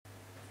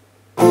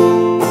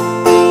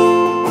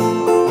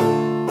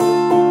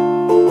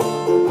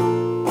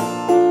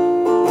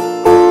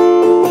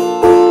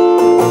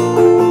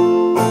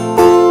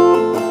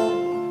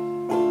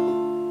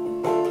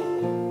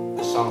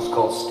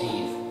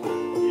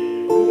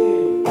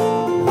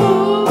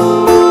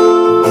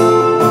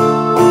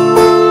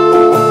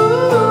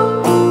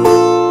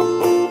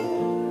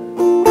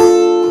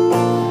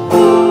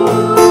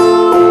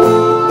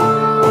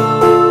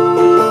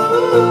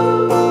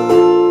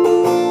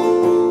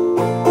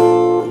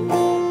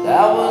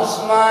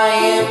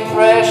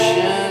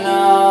expression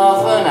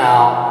of an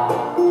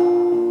owl.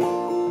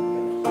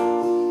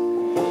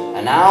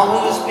 An owl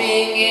who's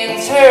being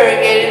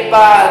interrogated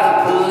by the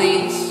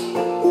police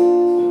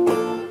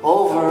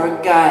over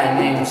a guy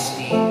named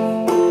Steve.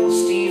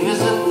 Steve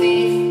is a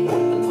thief.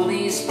 The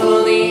police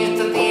believe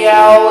that the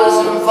owl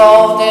is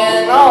involved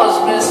in all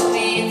his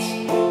misdeeds.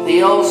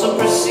 They also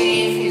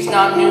perceive he's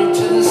not new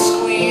to the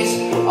squeeze.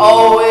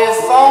 Oh,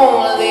 if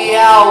only the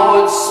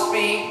owl would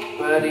speak,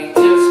 but he just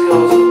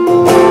goes.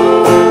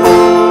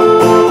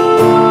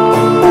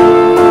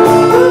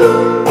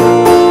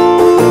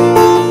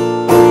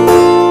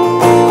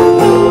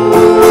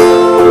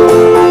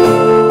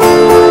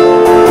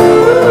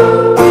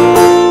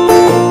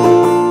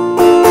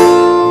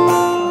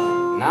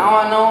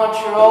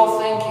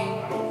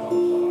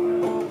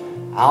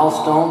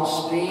 Owls don't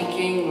speak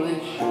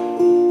English,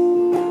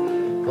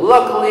 but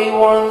luckily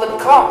one of the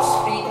cops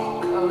speak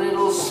a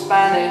little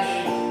Spanish.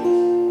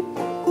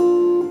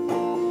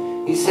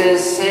 He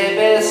says, "Say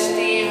best,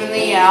 Steve," and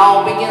the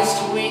owl begins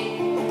to weep.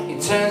 He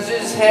turns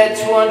his head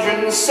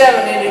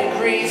 270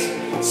 degrees,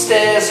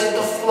 stares at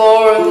the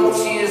floor, and the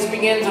tears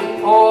begin to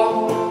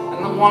pour.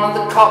 And then one of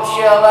the cops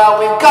yell out,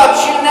 "We've got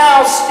you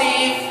now,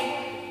 Steve!"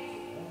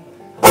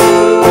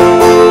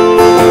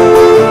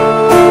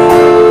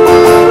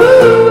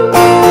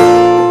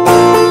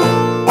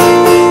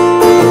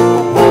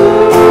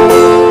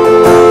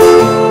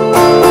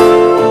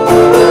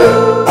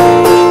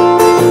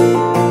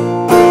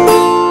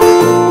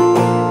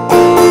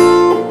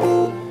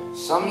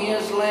 Some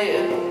years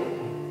later,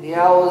 the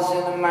owl is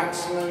in a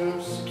maximum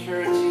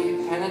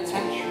security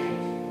penitentiary.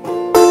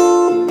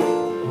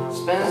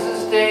 Spends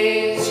his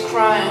days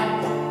crying,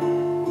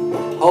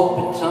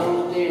 hoping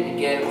someday to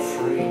get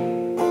free.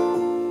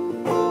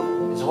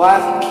 His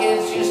wife and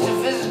kids used to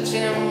visit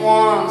him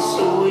once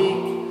a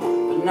week,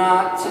 but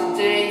not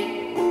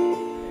today,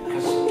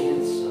 because the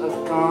kids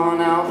have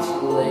gone out to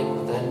the lake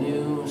with their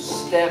new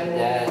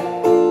stepdad.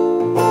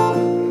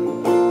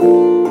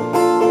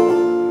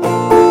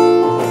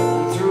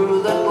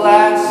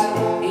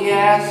 He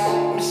asks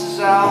Mrs.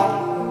 Owl,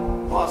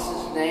 "What's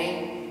his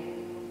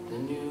name?" The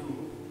new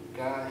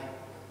guy.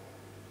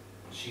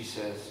 She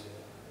says,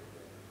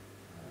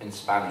 in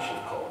Spanish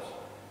of course,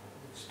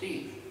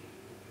 "Steve."